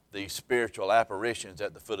these spiritual apparitions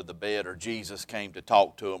at the foot of the bed, or Jesus came to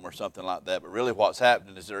talk to them or something like that. But really what's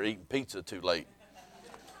happening is they're eating pizza too late.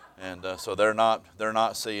 And so they're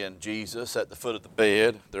not seeing Jesus at the foot of the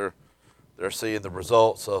bed. They're seeing the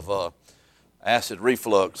results of acid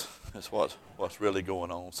reflux. That's what's really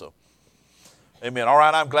going on. So, amen. All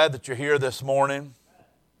right, I'm glad that you're here this morning.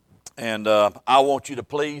 And I want you to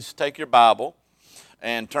please take your Bible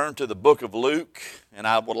and turn to the book of Luke. And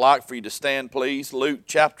I would like for you to stand, please. Luke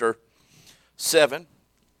chapter 7.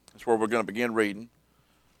 That's where we're going to begin reading.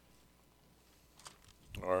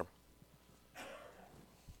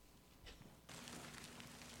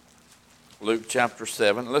 Luke chapter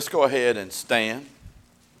 7. Let's go ahead and stand.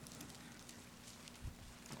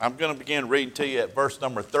 I'm going to begin reading to you at verse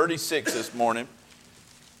number 36 this morning.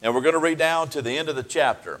 And we're going to read down to the end of the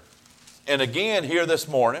chapter. And again, here this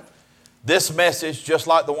morning, this message, just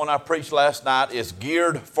like the one I preached last night, is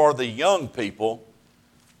geared for the young people.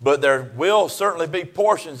 But there will certainly be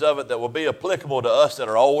portions of it that will be applicable to us that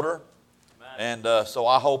are older. Amen. And so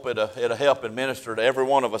I hope it'll help and minister to every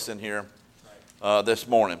one of us in here this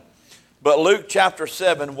morning. But Luke chapter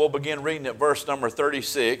 7, we'll begin reading at verse number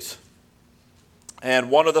 36.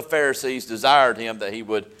 And one of the Pharisees desired him that he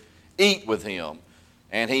would eat with him.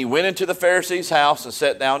 And he went into the Pharisee's house and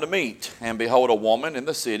sat down to meat. And behold, a woman in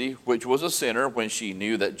the city, which was a sinner, when she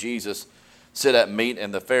knew that Jesus sat at meat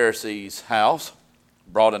in the Pharisee's house,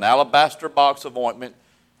 brought an alabaster box of ointment,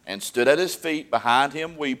 and stood at his feet behind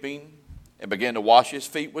him weeping, and began to wash his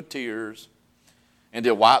feet with tears, and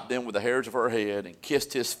did wipe them with the hairs of her head, and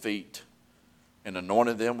kissed his feet, and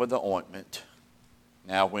anointed them with the ointment.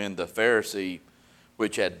 Now when the Pharisee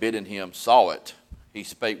which had bidden him saw it, he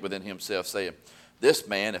spake within himself, saying, This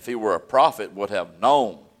man, if he were a prophet, would have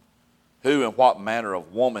known who and what manner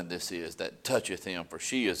of woman this is that toucheth him, for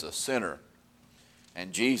she is a sinner.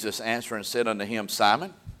 And Jesus answering said unto him,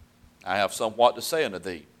 Simon, I have somewhat to say unto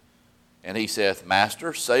thee. And he saith,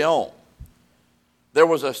 Master, say on. There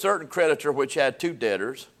was a certain creditor which had two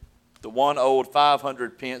debtors. The one owed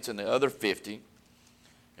 500 pence and the other 50.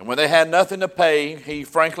 And when they had nothing to pay, he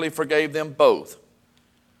frankly forgave them both.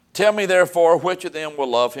 Tell me therefore, which of them will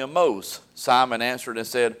love him most? Simon answered and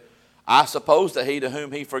said, I suppose that he to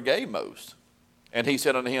whom he forgave most. And he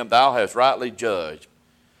said unto him, Thou hast rightly judged.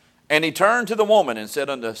 And he turned to the woman and said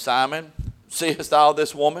unto Simon, Seest thou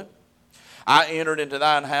this woman? I entered into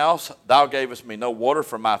thine house, thou gavest me no water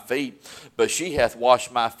for my feet, but she hath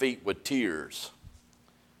washed my feet with tears,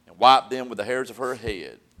 and wiped them with the hairs of her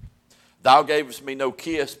head. Thou gavest me no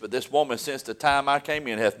kiss, but this woman since the time I came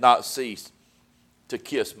in hath not ceased to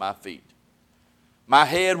kiss my feet. My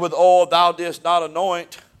head with oil thou didst not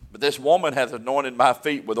anoint, but this woman hath anointed my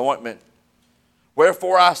feet with ointment.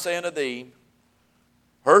 Wherefore I say unto thee,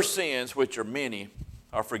 her sins, which are many,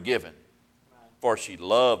 are forgiven, for she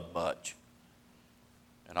loved much.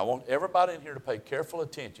 And I want everybody in here to pay careful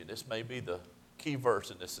attention. This may be the key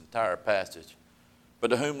verse in this entire passage.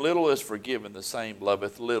 But to whom little is forgiven, the same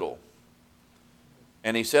loveth little.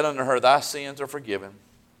 And he said unto her, Thy sins are forgiven.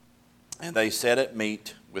 And they sat at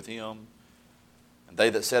meat with him. And they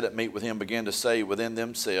that sat at meat with him began to say within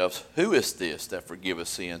themselves, Who is this that forgiveth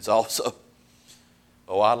sins also?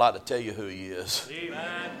 Oh, I'd like to tell you who he is.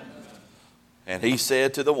 Amen. And he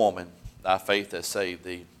said to the woman, Thy faith has saved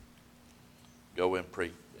thee. Go in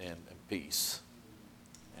peace.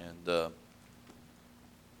 And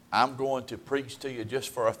I'm going to preach to you just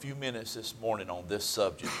for a few minutes this morning on this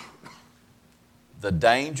subject. The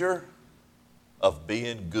danger of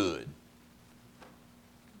being good.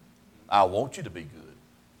 I want you to be good,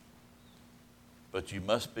 but you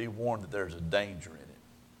must be warned that there's a danger in it.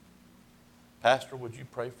 Pastor, would you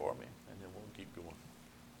pray for me? And then we'll keep going.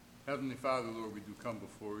 Heavenly Father, Lord, we do come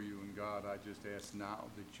before you, and God, I just ask now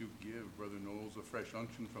that you give Brother Knowles a fresh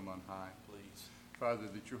unction from on high. Please. Father,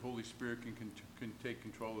 that your Holy Spirit can take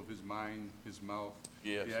control of his mind, his mouth,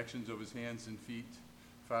 yes, the actions of his hands and feet.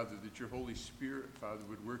 Father, that your Holy Spirit, Father,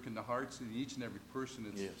 would work in the hearts of each and every person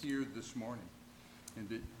that's yes, here this morning. And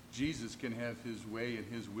that Jesus can have his way and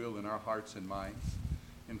his will in our hearts and minds.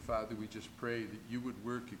 And Father, we just pray that you would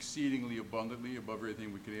work exceedingly abundantly above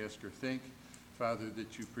everything we could ask or think. Father,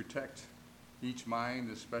 that you protect each mind,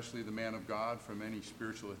 especially the man of God, from any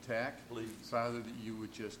spiritual attack. Please. Father, that you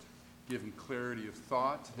would just give him clarity of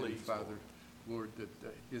thought. Please, and Father, Lord, that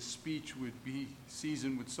his speech would be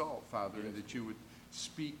seasoned with salt, Father, yes, and that you would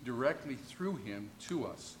speak directly through him to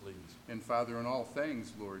us. Please. And Father, in all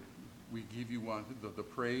things, Lord, we give you the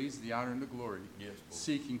praise, the honor, and the glory, yes,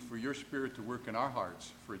 seeking for your Spirit to work in our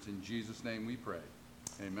hearts. For it's in Jesus' name we pray.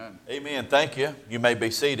 Amen. Amen. Thank you. You may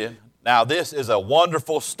be seated. Now, this is a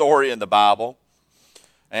wonderful story in the Bible.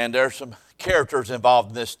 And there's some characters involved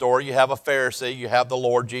in this story. You have a Pharisee, you have the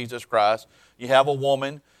Lord Jesus Christ, you have a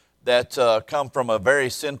woman that come from a very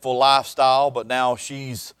sinful lifestyle, but now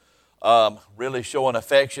she's really showing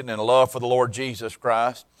affection and love for the Lord Jesus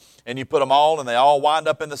Christ. And you put them all, and they all wind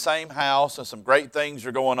up in the same house, and some great things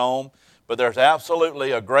are going on. But there's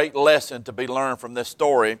absolutely a great lesson to be learned from this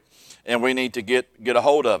story, and we need to get a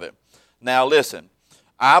hold of it. Now listen,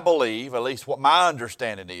 I believe, at least what my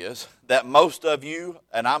understanding is, that most of you,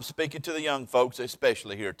 and I'm speaking to the young folks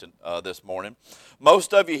especially here this morning,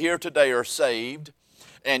 most of you here today are saved,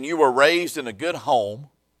 and you were raised in a good home.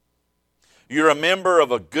 You're a member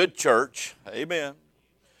of a good church, amen,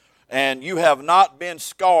 and you have not been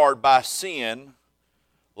scarred by sin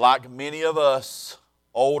like many of us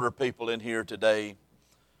older people in here today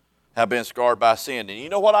have been scarred by sin. And you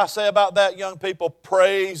know what I say about that, young people?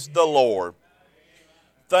 Praise the Lord.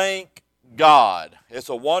 Thank God. It's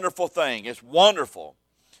a wonderful thing. It's wonderful.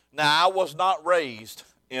 Now, I was not raised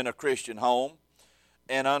in a Christian home,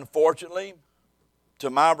 and unfortunately, to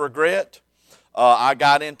my regret, I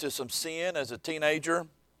got into some sin as a teenager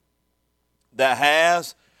that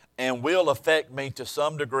has and will affect me to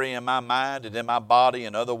some degree in my mind and in my body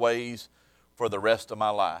and other ways for the rest of my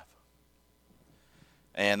life.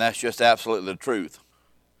 And that's just absolutely the truth.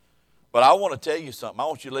 But I want to tell you something. I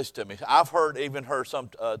want you to listen to me. I've even heard some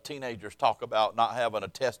teenagers talk about not having a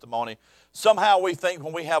testimony. Somehow we think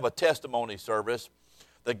when we have a testimony service,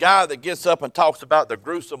 the guy that gets up and talks about the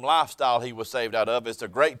gruesome lifestyle he was saved out of is a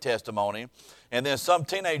great testimony. And then some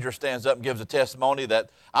teenager stands up and gives a testimony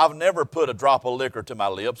that I've never put a drop of liquor to my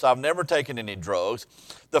lips. I've never taken any drugs.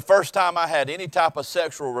 The first time I had any type of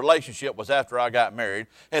sexual relationship was after I got married.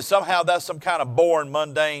 And somehow that's some kind of boring,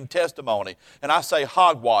 mundane testimony. And I say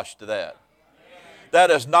hogwash to that.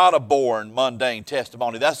 That is not a boring, mundane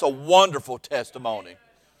testimony. That's a wonderful testimony.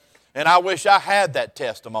 And I wish I had that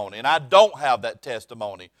testimony. And I don't have that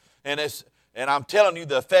testimony. And I'm telling you,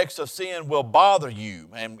 the effects of sin will bother you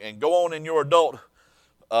and go on in your adult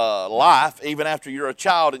life, even after you're a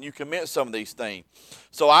child and you commit some of these things.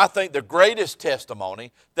 So I think the greatest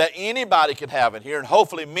testimony that anybody can have in here, and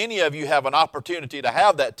hopefully many of you have an opportunity to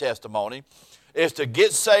have that testimony, is to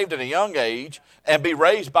get saved at a young age and be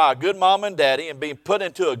raised by a good mom and daddy and be put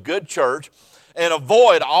into a good church and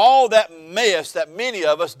avoid all that mess that many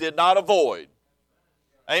of us did not avoid.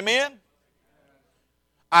 Amen?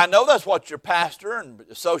 I know that's what your pastor and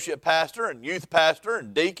associate pastor and youth pastor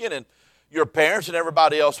and deacon and your parents and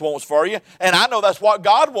everybody else wants for you. And I know that's what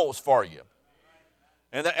God wants for you.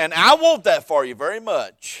 And I want that for you very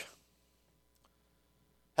much.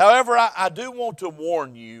 However, I do want to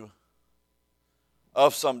warn you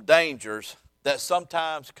of some dangers that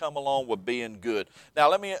sometimes come along with being good. Now,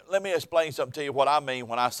 let me explain something to you what I mean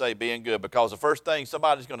when I say being good, because the first thing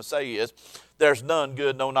somebody's going to say is, there's none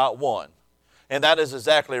good, no, not one. And that is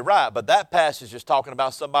exactly right. But that passage is talking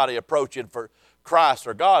about somebody approaching for Christ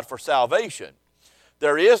or God for salvation.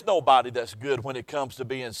 There is nobody that's good when it comes to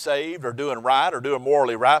being saved or doing right or doing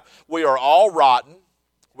morally right. We are all rotten.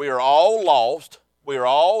 We are all lost. We are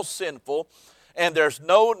all sinful. And there's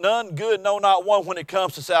none good, no, not one when it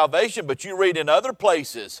comes to salvation. But you read in other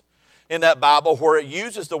places in that Bible where it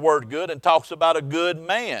uses the word good and talks about a good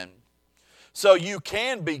man. So you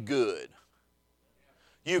can be good.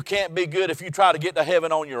 You can't be good if you try to get to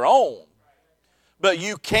heaven on your own. But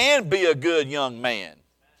you can be a good young man.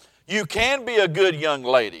 You can be a good young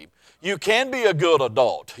lady. You can be a good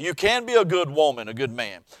adult. You can be a good woman, a good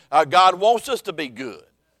man. God wants us to be good.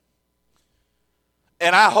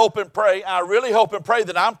 And I hope and pray, I really hope and pray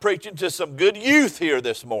that I'm preaching to some good youth here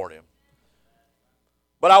this morning.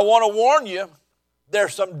 But I want to warn you,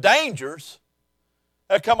 there's some dangers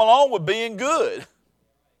that come along with being good.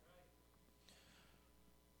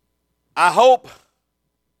 I hope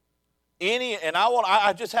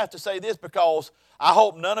I just have to say this because I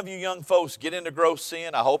hope none of you young folks get into gross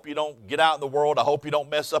sin. I hope you don't get out in the world. I hope you don't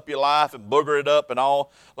mess up your life and booger it up and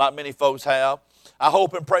all like many folks have. I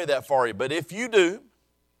hope and pray that for you. But if you do,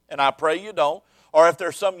 and I pray you don't, or if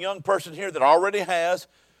there's some young person here that already has,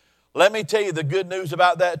 let me tell you the good news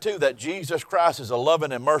about that too, that Jesus Christ is a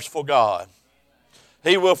loving and merciful God.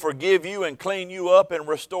 He will forgive you and clean you up and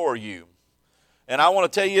restore you. And I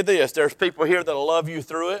want to tell you this, there's people here that will love you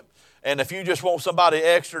through it. And if you just want somebody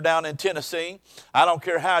extra down in Tennessee, I don't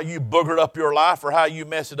care how you boogered up your life or how you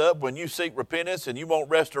mess it up, when you seek repentance and you want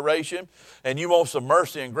restoration and you want some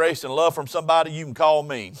mercy and grace and love from somebody, you can call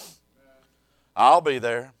me. I'll be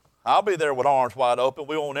there. I'll be there with arms wide open.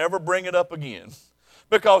 We won't ever bring it up again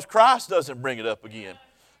because Christ doesn't bring it up again.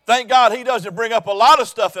 Thank God He doesn't bring up a lot of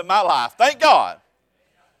stuff in my life. Thank God.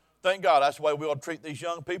 Thank God that's the way we ought to treat these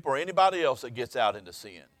young people or anybody else that gets out into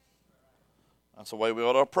sin. That's the way we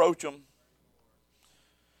ought to approach them.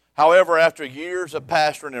 However, after years of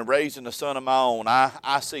pastoring and raising a son of my own,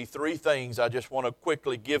 I see three things I just want to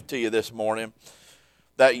quickly give to you this morning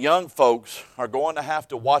that young folks are going to have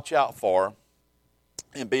to watch out for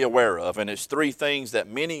and be aware of. And it's three things that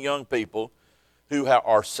many young people who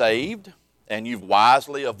are saved, and you've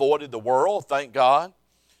wisely avoided the world, thank God.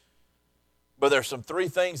 But there's some three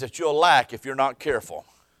things that you'll lack if you're not careful.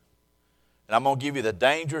 And I'm going to give you the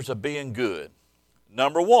dangers of being good.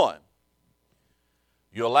 Number one,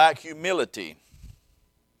 you'll lack humility.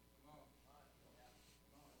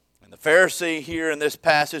 And the Pharisee here in this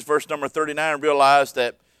passage, verse number 39, realized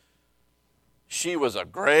that she was a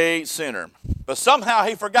great sinner. But somehow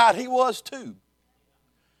he forgot he was too.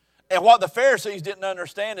 And what the Pharisees didn't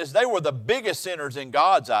understand is they were the biggest sinners in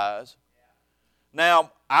God's eyes.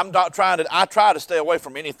 Now, I try to stay away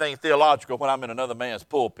from anything theological when I'm in another man's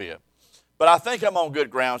pulpit. But I think I'm on good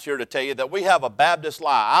grounds here to tell you that we have a Baptist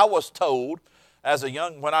lie. I was told as a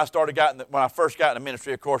young, when I first got into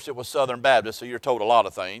ministry, of course, it was Southern Baptist, so you're told a lot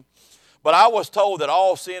of things. But I was told that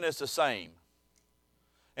all sin is the same.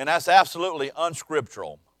 And that's absolutely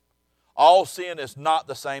unscriptural. All sin is not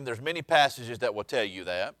the same. There's many passages that will tell you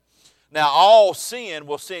that. Now, all sin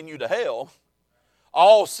will send you to hell.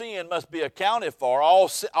 All sin must be accounted for.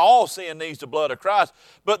 All sin needs the blood of Christ.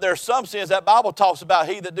 But there's some sins that Bible talks about,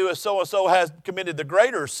 he that doeth so and so has committed the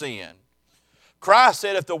greater sin. Christ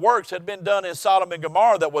said if the works had been done in Sodom and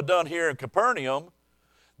Gomorrah that were done here in Capernaum,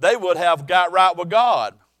 they would have got right with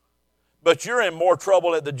God. But you're in more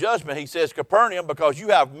trouble at the judgment, he says, Capernaum, because you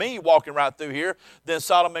have me walking right through here than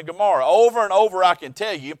Sodom and Gomorrah. Over and over I can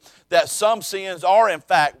tell you that some sins are in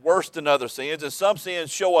fact worse than other sins, and some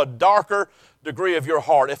sins show a darker degree of your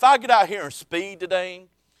heart. If I get out here and speed today,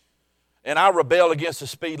 and I rebel against the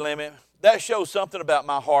speed limit, that shows something about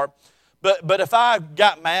my heart. But if I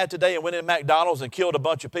got mad today and went in McDonald's and killed a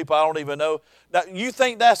bunch of people I don't even know, now, you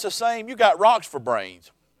think that's the same? You got rocks for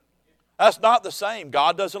brains. That's not the same.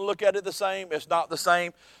 God doesn't look at it the same. It's not the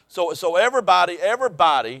same. So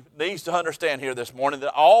everybody needs to understand here this morning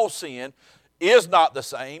that all sin is not the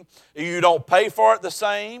same. You don't pay for it the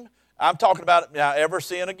same. I'm talking about now, every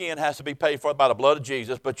sin again has to be paid for by the blood of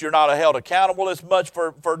Jesus, but you're not held accountable as much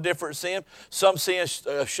for different sin. Some sins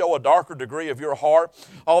show a darker degree of your heart,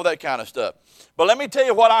 all that kind of stuff. But let me tell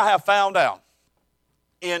you what I have found out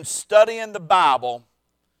in studying the Bible.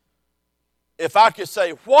 If I could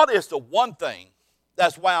say, what is the one thing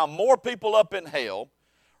that's wound more people up in hell,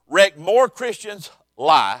 wrecked more Christians'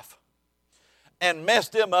 life, and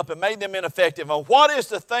messed them up and made them ineffective? And what is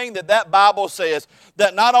the thing that Bible says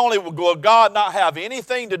that not only will God not have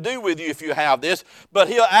anything to do with you if you have this, but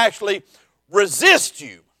He'll actually resist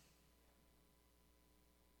you.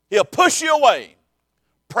 He'll push you away,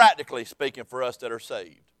 practically speaking, for us that are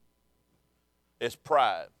saved. It's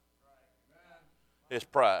pride. It's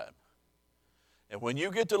pride. And when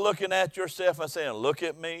you get to looking at yourself and saying, look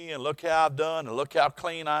at me and look how I've done and look how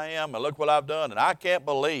clean I am and look what I've done and I can't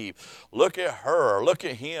believe, look at her or look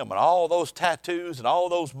at him and all those tattoos and all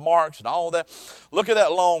those marks and all that. Look at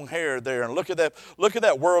that long hair there and look at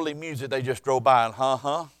that worldly music they just drove by and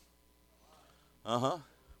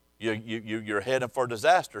You're heading for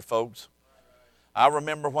disaster, folks. I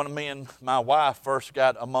remember when me and my wife first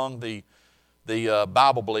got among the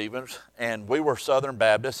Bible believers, and we were Southern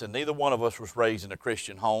Baptists, and neither one of us was raised in a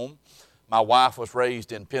Christian home. My wife was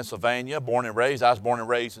raised in Pennsylvania, born and raised. I was born and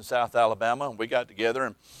raised in South Alabama, and we got together,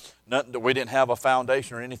 and we didn't have a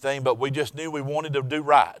foundation or anything, but we just knew we wanted to do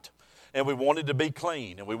right, and we wanted to be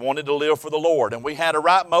clean, and we wanted to live for the Lord, and we had a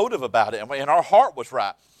right motive about it, and our heart was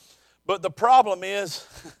right. But the problem is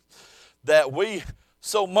that we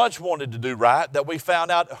so much wanted to do right that we found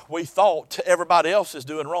out we thought everybody else is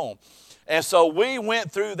doing wrong. And so we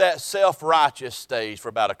went through that self-righteous stage for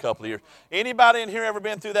about a couple of years. Anybody in here ever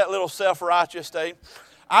been through that little self-righteous stage?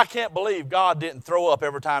 I can't believe God didn't throw up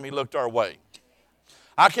every time He looked our way.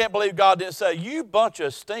 I can't believe God didn't say, you bunch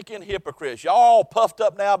of stinking hypocrites. Y'all all puffed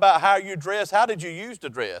up now about how you dress. How did you used to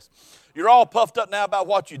dress? You're all puffed up now about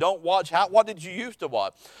what you don't watch. What did you used to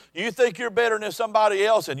watch? You think you're better than somebody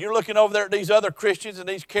else, and you're looking over there at these other Christians and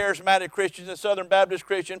these charismatic Christians and Southern Baptist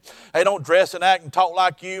Christians. They don't dress and act and talk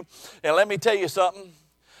like you. And let me tell you something.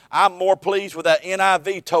 I'm more pleased with that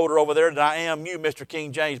NIV toter over there than I am you, Mr.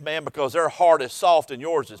 King James man, because their heart is soft and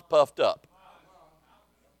yours is puffed up.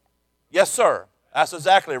 Yes, sir. That's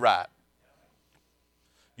exactly right.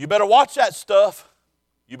 You better watch that stuff.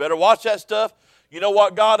 You better watch that stuff. You know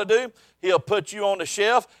what God will do? He'll put you on the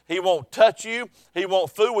shelf. He won't touch you. He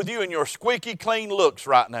won't fool with you in your squeaky clean looks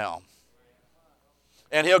right now.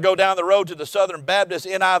 And he'll go down the road to the Southern Baptist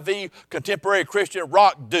NIV Contemporary Christian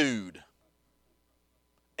rock dude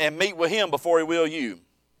and meet with him before he will you.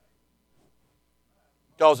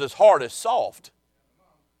 Because his heart is soft.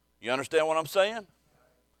 You understand what I'm saying?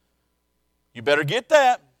 You better get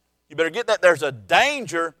that. You better get that. There's a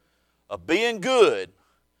danger of being good.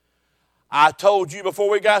 I told you before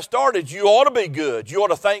we got started, you ought to be good. You ought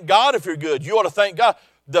to thank God if you're good. You ought to thank God.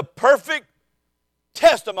 The perfect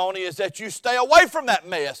testimony is that you stay away from that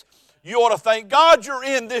mess. You ought to thank God you're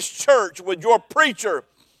in this church with your preacher,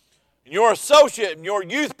 and your associate, and your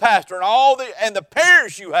youth pastor, and the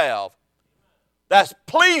parents you have. That's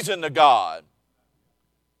pleasing to God.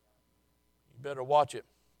 You better watch it.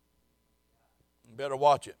 You better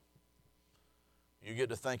watch it. You get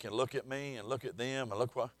to thinking, look at me and look at them and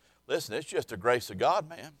look what. Listen, it's just the grace of God,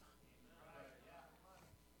 man.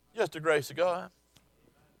 Just the grace of God.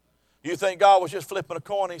 You think God was just flipping a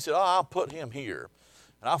coin? He said, I'll put him here.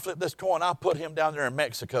 And I'll flip this coin, I'll put him down there in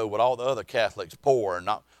Mexico with all the other Catholics poor, and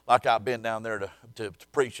not like I've been down there to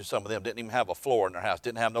preach to some of them. Didn't even have a floor in their house,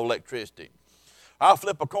 didn't have no electricity. I'll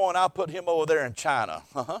flip a coin, I'll put him over there in China.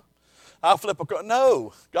 I'll flip a coin.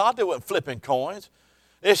 No, God wasn't flipping coins.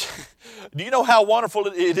 Do you know how wonderful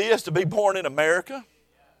it is to be born in America?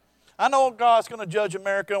 I know God's going to judge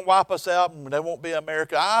America and wipe us out and there won't be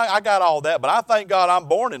America. I got all that, but I thank God I'm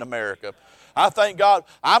born in America. I thank God.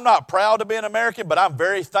 I'm not proud to be an American, but I'm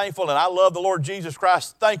very thankful, and I love the Lord Jesus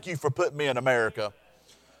Christ. Thank you for putting me in America.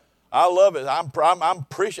 I love it.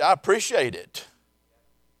 I appreciate it.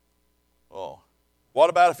 Well, what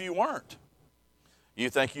about if you weren't? You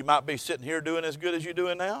think you might be sitting here doing as good as you're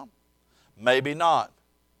doing now? Maybe not.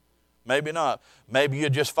 Maybe not. Maybe you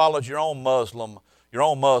just followed your own Muslim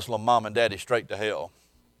mom and daddy straight to hell.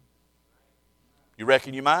 You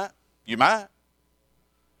reckon you might? You might.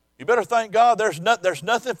 You better thank God there's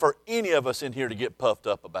nothing for any of us in here to get puffed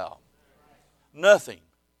up about. Nothing.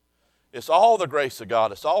 It's all the grace of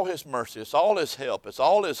God. It's all His mercy. It's all His help. It's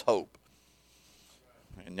all His hope.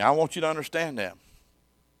 And I want you to understand that.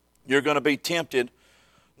 You're going to be tempted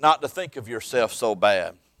not to think of yourself so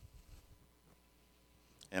bad.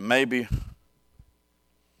 And maybe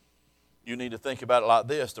you need to think about it like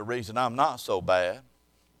this. The reason I'm not so bad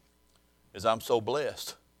is I'm so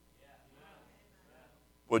blessed.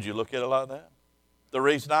 Would you look at it like that? The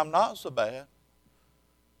reason I'm not so bad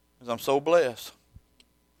is I'm so blessed.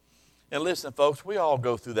 And listen, folks, we all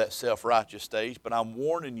go through that self-righteous stage, but I'm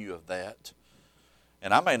warning you of that.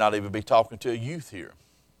 And I may not even be talking to a youth here.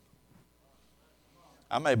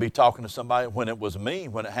 I may be talking to somebody when it was me,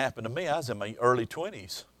 when it happened to me, I was in my early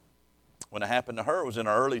 20s. When it happened to her, it was in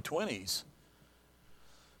her early 20s.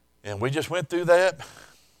 And we just went through that,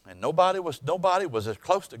 and nobody was as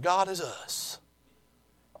close to God as us.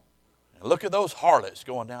 And look at those harlots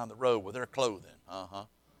going down the road with their clothing.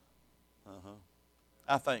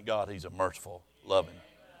 I thank God He's a merciful, loving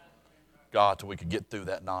God till we could get through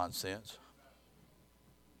that nonsense.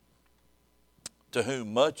 To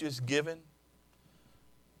whom much is given,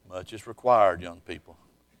 much is required, young people.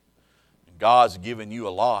 And God's given you a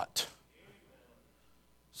lot.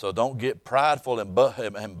 So don't get prideful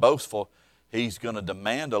and boastful. He's going to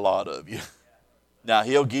demand a lot of you. Now,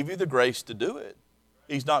 He'll give you the grace to do it.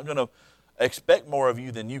 He's not going to expect more of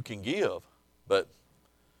you than you can give. But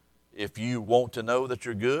if you want to know that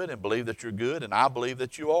you're good and believe that you're good, and I believe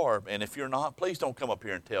that you are, and if you're not, please don't come up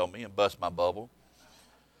here and tell me and bust my bubble.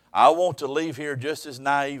 I want to leave here just as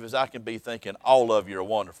naive as I can be, thinking all of you are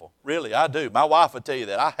wonderful. Really, I do. My wife would tell you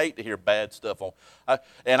that. I hate to hear bad stuff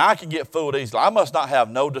and I can get fooled easily. I must not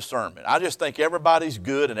have no discernment. I just think everybody's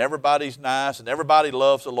good and everybody's nice and everybody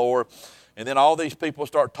loves the Lord. And then all these people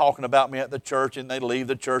start talking about me at the church, and they leave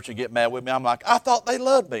the church and get mad with me. I'm like, I thought they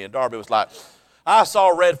loved me. And Darby was like, I saw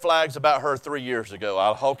red flags about her 3 years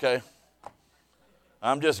ago. Okay.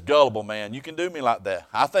 I'm just gullible, man. You can do me like that.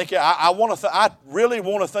 I think I really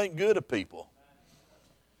want to think good of people.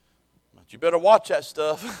 But you better watch that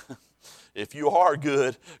stuff. If you are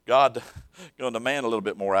good, God's going to demand a little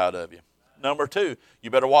bit more out of you. Number two, you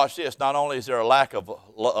better watch this. Not only is there a lack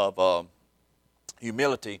of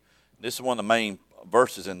humility, this is one of the main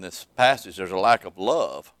verses in this passage, there's a lack of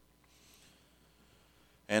love.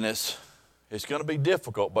 And it's going to be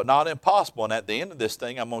difficult, but not impossible. And at the end of this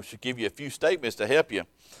thing, I'm going to give you a few statements to help you.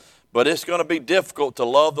 But it's going to be difficult to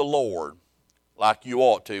love the Lord like you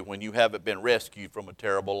ought to when you haven't been rescued from a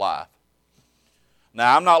terrible life.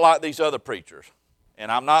 Now, I'm not like these other preachers.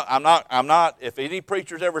 And I'm not, if any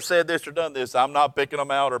preachers ever said this or done this, I'm not picking them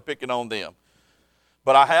out or picking on them.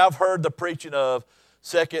 But I have heard the preaching of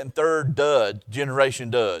second and third generation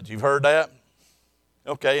duds. You've heard that?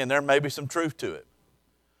 Okay, and there may be some truth to it.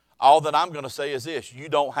 All that I'm going to say is this: you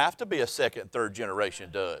don't have to be a second, third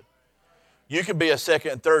generation dud. You can be a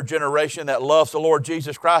second and third generation that loves the Lord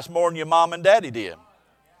Jesus Christ more than your mom and daddy did.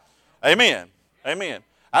 Amen. Amen.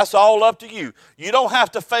 That's all up to you. You don't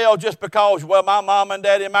have to fail just because, well, my mom and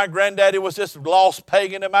daddy and my granddaddy was this lost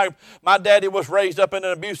pagan, and my daddy was raised up in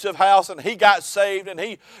an abusive house, and he got saved, and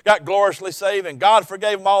he got gloriously saved, and God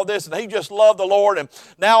forgave him all this, and he just loved the Lord, and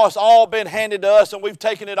now it's all been handed to us, and we've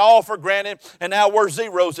taken it all for granted, and now we're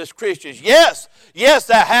zeros as Christians. Yes,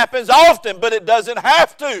 that happens often, but it doesn't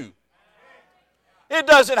have to. It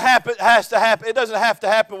doesn't have to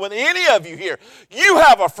happen with any of you here. You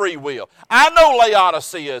have a free will. I know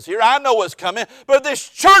Laodicea is here. I know it's coming. But this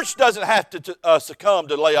church doesn't have to succumb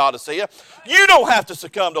to Laodicea. You don't have to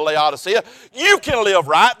succumb to Laodicea. You can live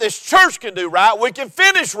right. This church can do right. We can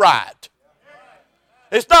finish right.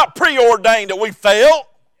 It's not preordained that we fail.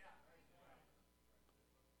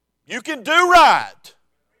 You can do right.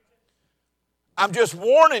 I'm just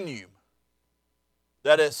warning you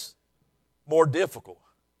that it's more difficult.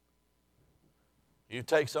 You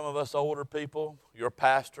take some of us older people, your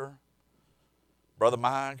pastor, Brother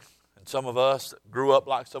Mike, and some of us that grew up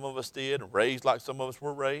like some of us did and raised like some of us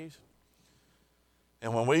were raised.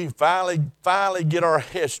 And when we finally get our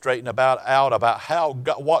heads straightened about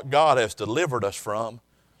what God has delivered us from,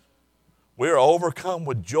 we are overcome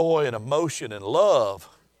with joy and emotion and love.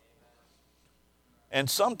 And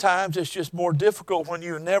sometimes it's just more difficult when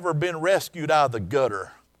you've never been rescued out of the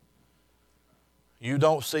gutter. You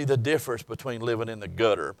don't see the difference between living in the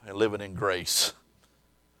gutter and living in grace.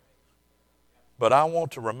 But I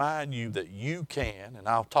want to remind you that you can, and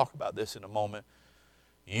I'll talk about this in a moment,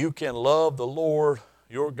 you can love the Lord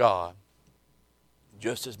your God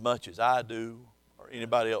just as much as I do or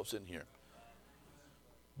anybody else in here.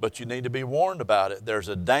 But you need to be warned about it. There's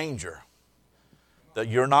a danger that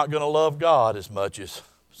you're not going to love God as much as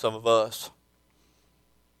some of us.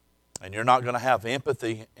 And you're not going to have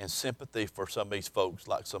empathy and sympathy for some of these folks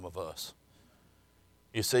like some of us.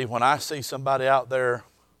 You see, when I see somebody out there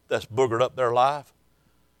that's boogered up their life,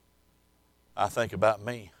 I think about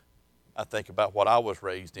me. I think about what I was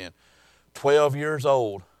raised in. 12 years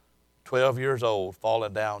old,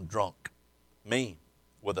 falling down drunk. Me,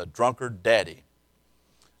 with a drunkard daddy,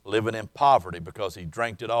 living in poverty because he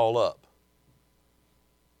drank it all up.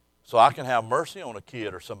 So I can have mercy on a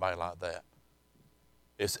kid or somebody like that.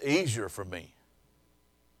 It's easier for me.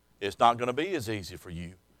 It's not going to be as easy for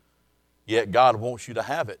you. Yet God wants you to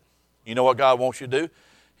have it. You know what God wants you to do?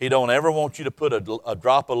 He don't ever want you to put a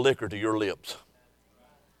drop of liquor to your lips.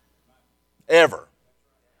 Ever.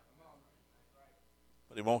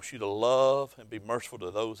 But He wants you to love and be merciful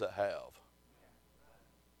to those that have.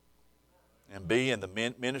 And be in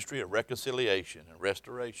the ministry of reconciliation and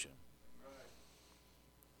restoration.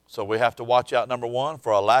 So we have to watch out, number one,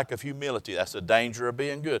 for a lack of humility. That's the danger of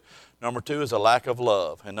being good. Number two is a lack of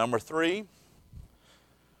love. And number three,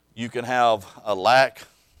 you can have a lack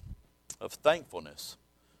of thankfulness.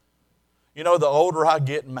 You know, the older I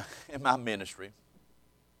get in my ministry,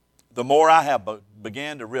 the more I have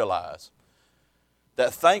began to realize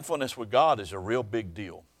that thankfulness with God is a real big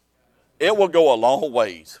deal. It will go a long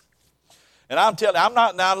ways. And I'm telling you,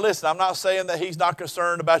 I'm not saying that He's not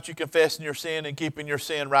concerned about you confessing your sin and keeping your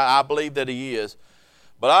sin right. I believe that He is.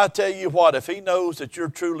 But I tell you what, if He knows that you're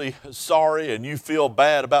truly sorry and you feel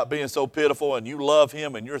bad about being so pitiful and you love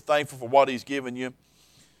Him and you're thankful for what He's given you,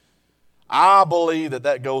 I believe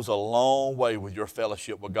that goes a long way with your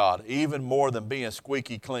fellowship with God, even more than being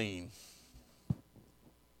squeaky clean.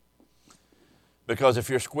 Because if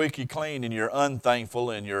you're squeaky clean and you're unthankful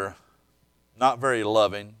and you're not very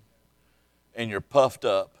loving, and you're puffed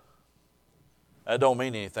up, that don't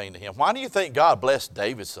mean anything to Him. Why do you think God blessed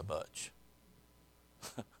David so much?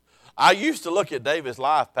 I used to look at David's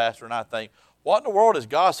life, Pastor, and I think, what in the world is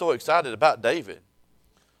God so excited about David?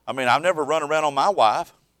 I mean, I've never run around on my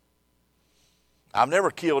wife. I've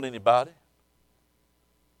never killed anybody.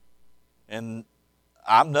 And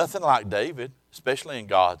I'm nothing like David, especially in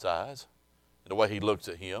God's eyes, the way He looks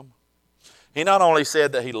at him. He not only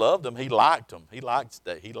said that He loved him, He liked him. He liked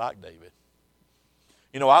David.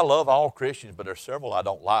 You know, I love all Christians, but there's several I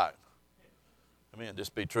don't like. I mean,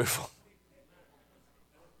 just be truthful.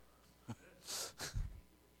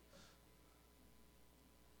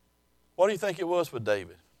 What do you think it was with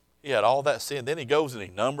David? He had all that sin. Then he goes and he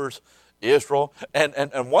numbers Israel.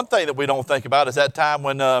 And one thing that we don't think about is that time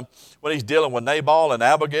when he's dealing with Nabal and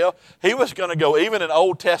Abigail, he was going to go, even in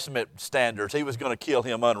Old Testament standards, he was going to kill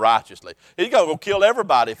him unrighteously. He's going to go kill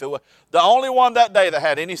everybody. If it was, the only one that day that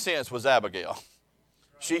had any sense was Abigail.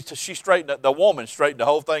 She straightened, the woman straightened the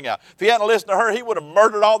whole thing out. If he hadn't listened to her, he would have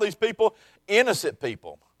murdered all these people, innocent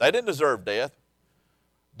people. They didn't deserve death.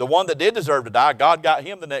 The one that did deserve to die, God got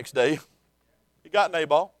him the next day. He got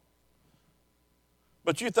Nabal.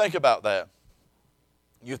 But you think about that.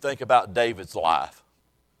 You think about David's life.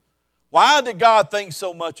 Why did God think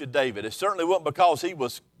so much of David? It certainly wasn't because he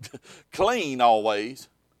was clean always.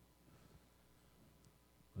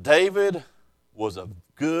 David was a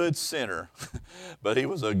good sinner, but he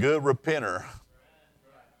was a good repenter.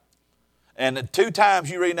 And the 2 times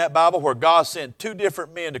you read in that Bible where God sent 2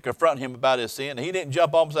 different men to confront him about his sin, he didn't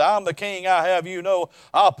jump up and say, I'm the king, I have you, no,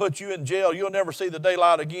 I'll put you in jail, you'll never see the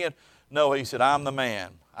daylight again. No, he said, I'm the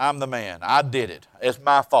man, I did it, it's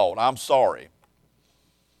my fault, I'm sorry.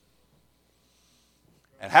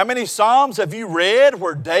 And how many Psalms have you read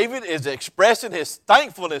where David is expressing his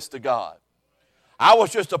thankfulness to God? I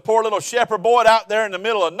was just a poor little shepherd boy out there in the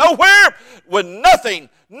middle of nowhere with nothing,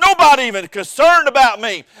 nobody even concerned about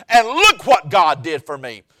me. And look what God did for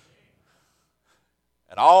me.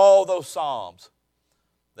 And all those Psalms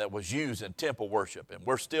that was used in temple worship, and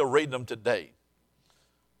we're still reading them today.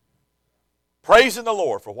 Praising the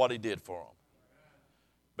Lord for what he did for them.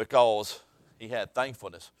 Because he had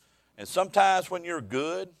thankfulness. And sometimes when you're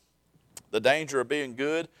good, the danger of being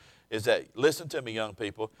good is that, listen to me, young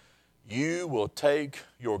people, you will take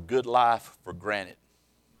your good life for granted.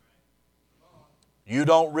 You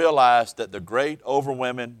don't realize that the great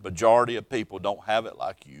overwhelming majority of people don't have it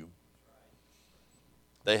like you.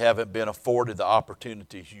 They haven't been afforded the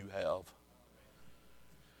opportunities you have.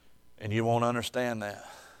 And you won't understand that.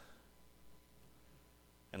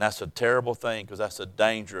 And that's a terrible thing because that's the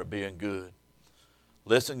danger of being good.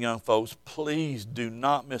 Listen, young folks, please do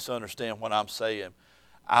not misunderstand what I'm saying.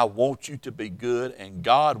 I want you to be good, and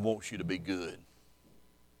God wants you to be good.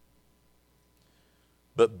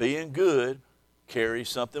 But being good carries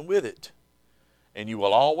something with it. And you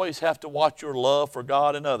will always have to watch your love for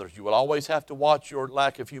God and others. You will always have to watch your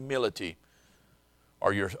lack of humility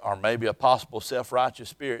or maybe a possible self-righteous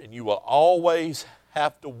spirit. And you will always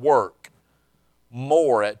have to work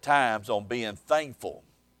more at times on being thankful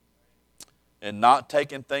and not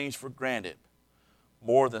taking things for granted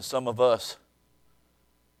more than some of us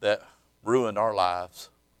that ruined our lives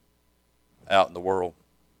out in the world.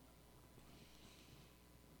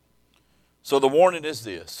 So the warning is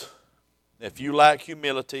this. If you lack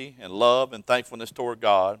humility and love and thankfulness toward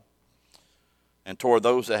God and toward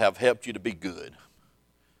those that have helped you to be good,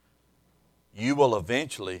 you will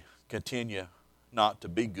eventually continue not to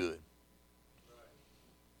be good.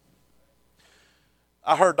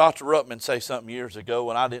 I heard Dr. Ruttman say something years ago,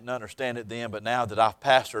 and I didn't understand it then, but now that I've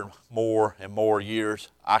pastored more and more years,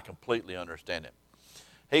 I completely understand it.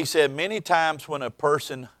 He said many times when a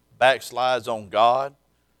person backslides on God,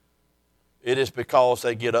 it is because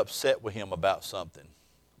they get upset with him about something,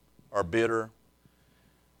 or bitter,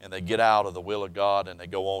 and they get out of the will of God and they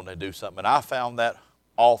go on and do something. And I found that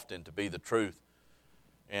often to be the truth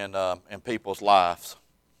in people's lives.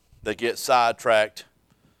 They get sidetracked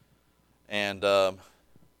and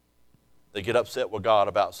they get upset with God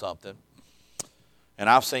about something. And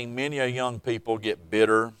I've seen many young people get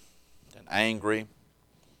bitter and angry.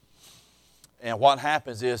 And what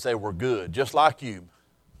happens is they were good, just like you.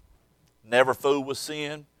 Never fooled with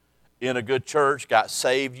sin, in a good church, got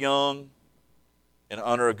saved young, and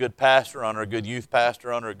under a good pastor, under a good youth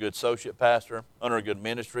pastor, under a good associate pastor, under a good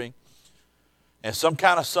ministry. And some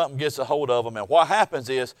kind of something gets a hold of them. And what happens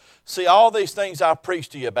is, see, all these things I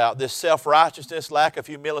preached to you about, this self-righteousness, lack of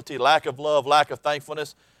humility, lack of love, lack of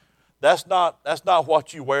thankfulness, that's not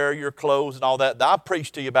what you wear, your clothes and all that. I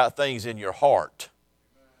preach to you about things in your heart.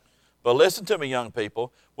 But listen to me, young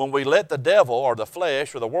people. When we let the devil or the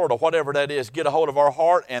flesh or the world or whatever that is get a hold of our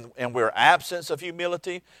heart and we're absence of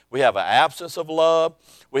humility, we have an absence of love,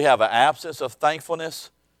 we have an absence of thankfulness,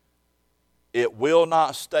 it will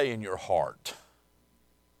not stay in your heart.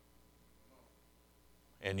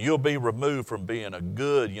 And you'll be removed from being a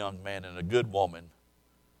good young man and a good woman.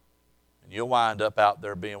 And you'll wind up out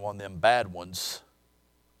there being one of them bad ones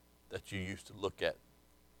that you used to look at.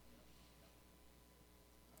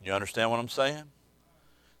 You understand what I'm saying?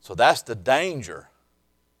 So that's the danger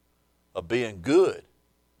of being good.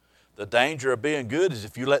 The danger of being good is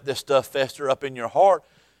if you let this stuff fester up in your heart,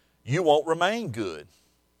 you won't remain good.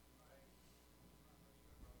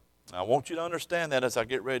 I want you to understand that as I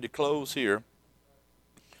get ready to close here.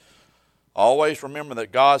 Always remember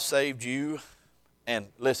that God saved you. And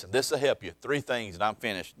listen, this will help you. 3 things and I'm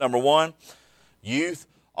finished. Number 1, youth,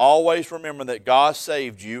 always remember that God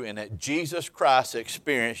saved you and that Jesus Christ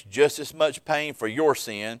experienced just as much pain for your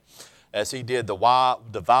sin as he did the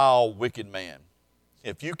vile, wicked man.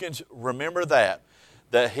 If you can remember that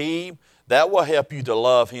will help you to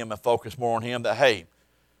love him and focus more on him. That, hey,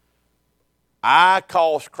 I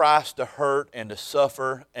caused Christ to hurt and to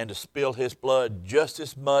suffer and to spill his blood just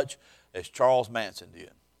as much as Charles Manson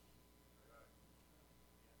did.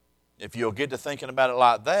 If you'll get to thinking about it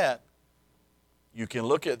like that, you can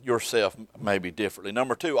look at yourself maybe differently.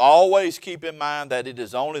 Number two, always keep in mind that it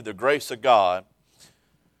is only the grace of God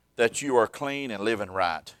that you are clean and living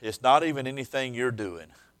right. It's not even anything you're doing.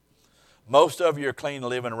 Most of you are clean and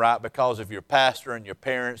living right because of your pastor and your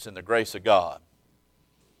parents and the grace of God.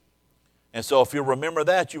 And so if you remember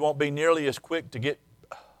that, you won't be nearly as quick to get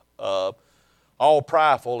all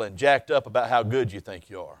prideful and jacked up about how good you think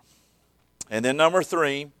you are. And then number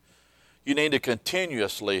three, you need to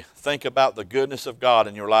continuously think about the goodness of God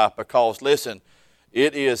in your life because, listen,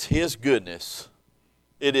 it is His goodness.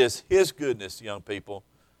 It is His goodness, young people,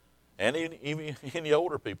 and even any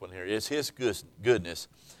older people in here. It's His goodness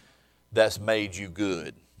that's made you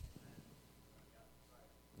good.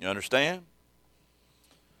 You understand?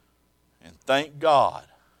 And thank God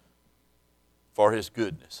for His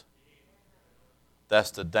goodness.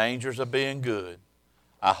 That's the dangers of being good.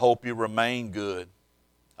 I hope you remain good.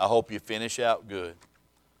 I hope you finish out good.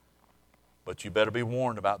 But you better be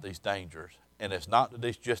warned about these dangers. And it's not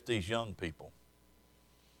just these young people.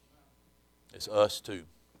 It's us too.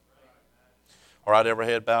 All right, every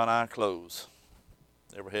head bow and eye close.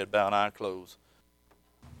 Every head bow and eye close.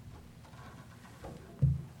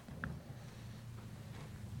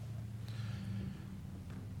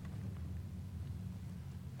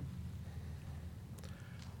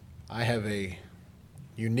 I have a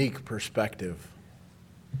unique perspective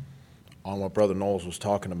on what Brother Knowles was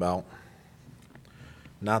talking about.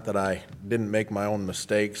 Not that I didn't make my own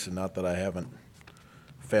mistakes and not that I haven't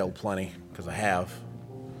failed plenty, because I have.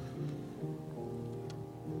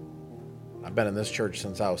 I've been in this church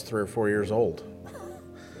since I was 3 or 4 years old.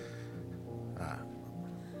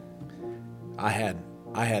 I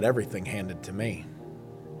had everything handed to me.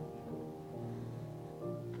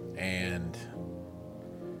 And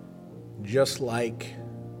just like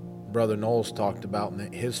Brother Knowles talked about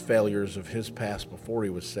his failures of his past before he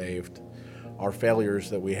was saved, our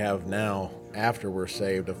failures that we have now after we're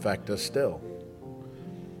saved affect us still.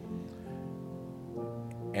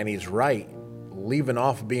 And he's right. Leaving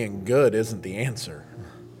off being good isn't the answer.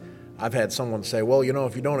 I've had someone say, well,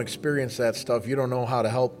 if you don't experience that stuff, you don't know how to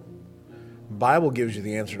help. The Bible gives you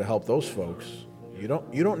the answer to help those folks. You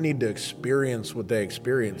don't need to experience what they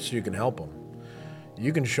experience so you can help them.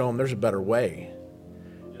 You can show them there's a better way.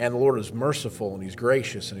 And the Lord is merciful, and He's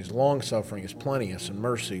gracious, and He's long-suffering, He's plenteous in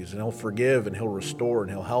mercies, and He'll forgive, and He'll restore, and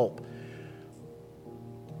He'll help.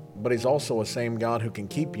 But He's also a same God who can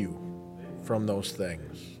keep you from those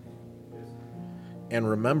things. And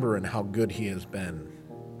remembering how good He has been,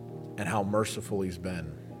 and how merciful He's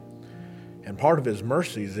been. And part of His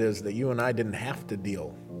mercies is that you and I didn't have to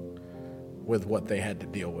deal with what they had to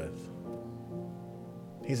deal with.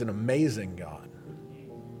 He's an amazing God.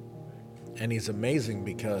 And He's amazing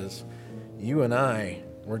because you and I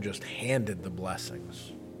were just handed the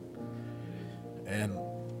blessings. And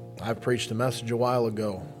I preached a message a while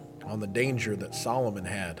ago on the danger that Solomon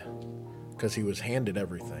had because he was handed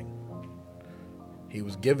everything. He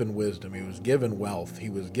was given wisdom, he was given wealth, he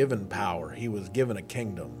was given power, he was given a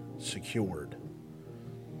kingdom secured.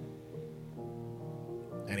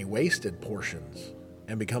 And he wasted portions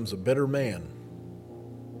and becomes a bitter man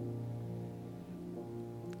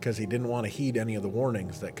because he didn't want to heed any of the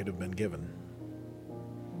warnings that could have been given.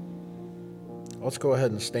 Let's go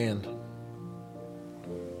ahead and stand.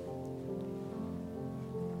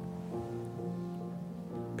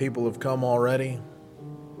 People have come already.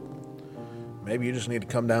 Maybe you just need to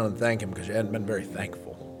come down and thank Him because you hadn't been very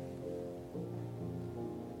thankful.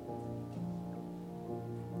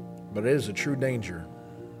 But it is a true danger.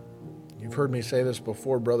 You've heard me say this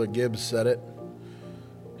before. Brother Gibbs said it.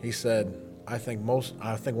 He said, I think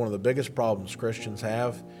one of the biggest problems Christians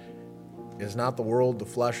have is not the world, the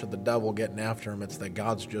flesh, or the devil getting after them. It's that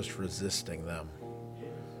God's just resisting them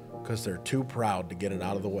because they're too proud to get it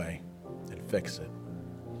out of the way and fix it.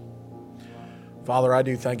 Father, I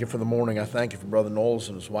do thank You for the morning. I thank You for Brother Knowles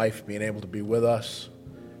and his wife being able to be with us.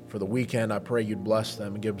 For the weekend, I pray You'd bless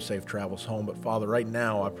them and give them safe travels home. But Father, right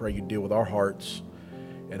now, I pray You'd deal with our hearts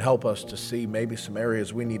and help us to see maybe some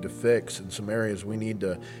areas we need to fix and some areas we need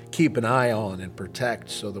to keep an eye on and protect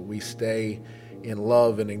so that we stay in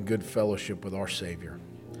love and in good fellowship with our Savior.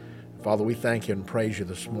 Father, we thank You and praise You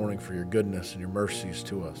this morning for Your goodness and Your mercies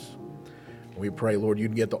to us. We pray, Lord,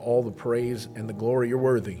 You'd get to all the praise and the glory You're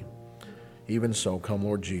worthy. Even so, come,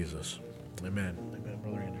 Lord Jesus. Amen.